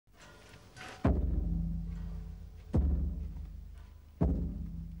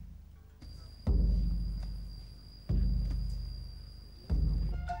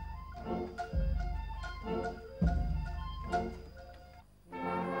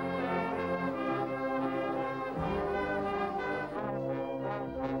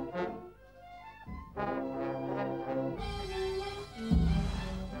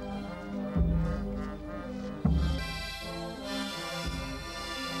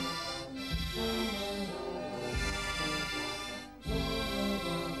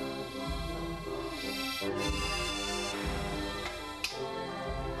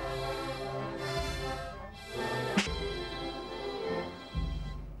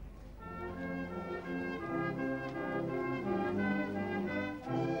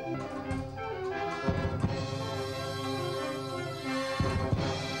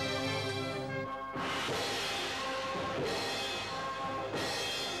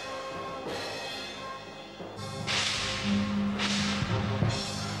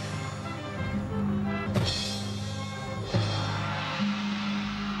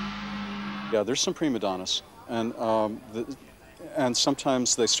Yeah, there's some prima donnas, and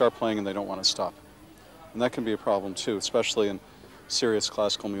sometimes they start playing and they don't want to stop. And that can be a problem too, especially in serious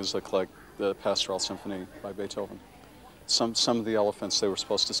classical music like the Pastoral Symphony by Beethoven. Some of the elephants, they were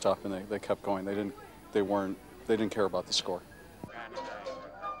supposed to stop and they kept going. They didn't care about the score.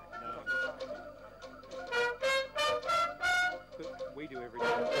 We do everything.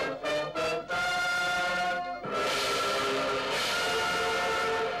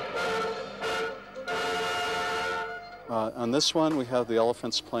 On this one, we have the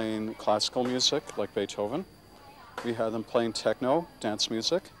elephants playing classical music, like Beethoven. We have them playing techno, dance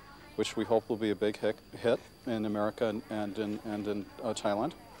music, which we hope will be a big hit in America and in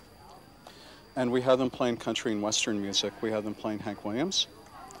Thailand. And we have them playing country and western music. We have them playing Hank Williams.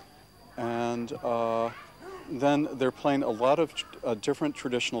 And then they're playing a lot of different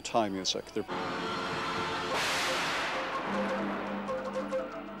traditional Thai music.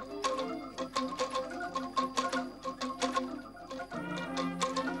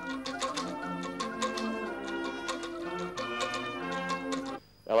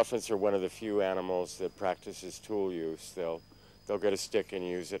 Elephants are one of the few animals that practices tool use. They'll get a stick and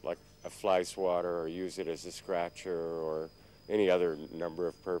use it like a fly swatter, or use it as a scratcher, or any other number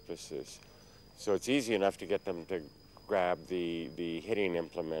of purposes. So it's easy enough to get them to grab the hitting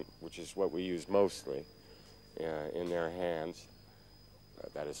implement, which is what we use mostly, in their hands.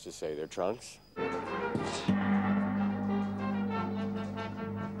 That is to say, their trunks.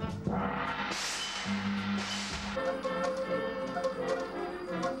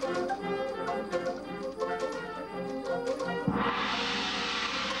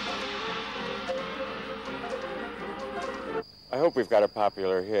 I hope we've got a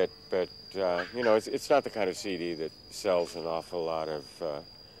popular hit, but you know, it's not the kind of CD that sells an awful lot of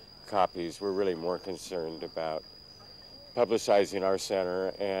copies. We're really more concerned about publicizing our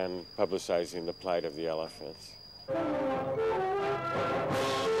center and publicizing the plight of the elephants.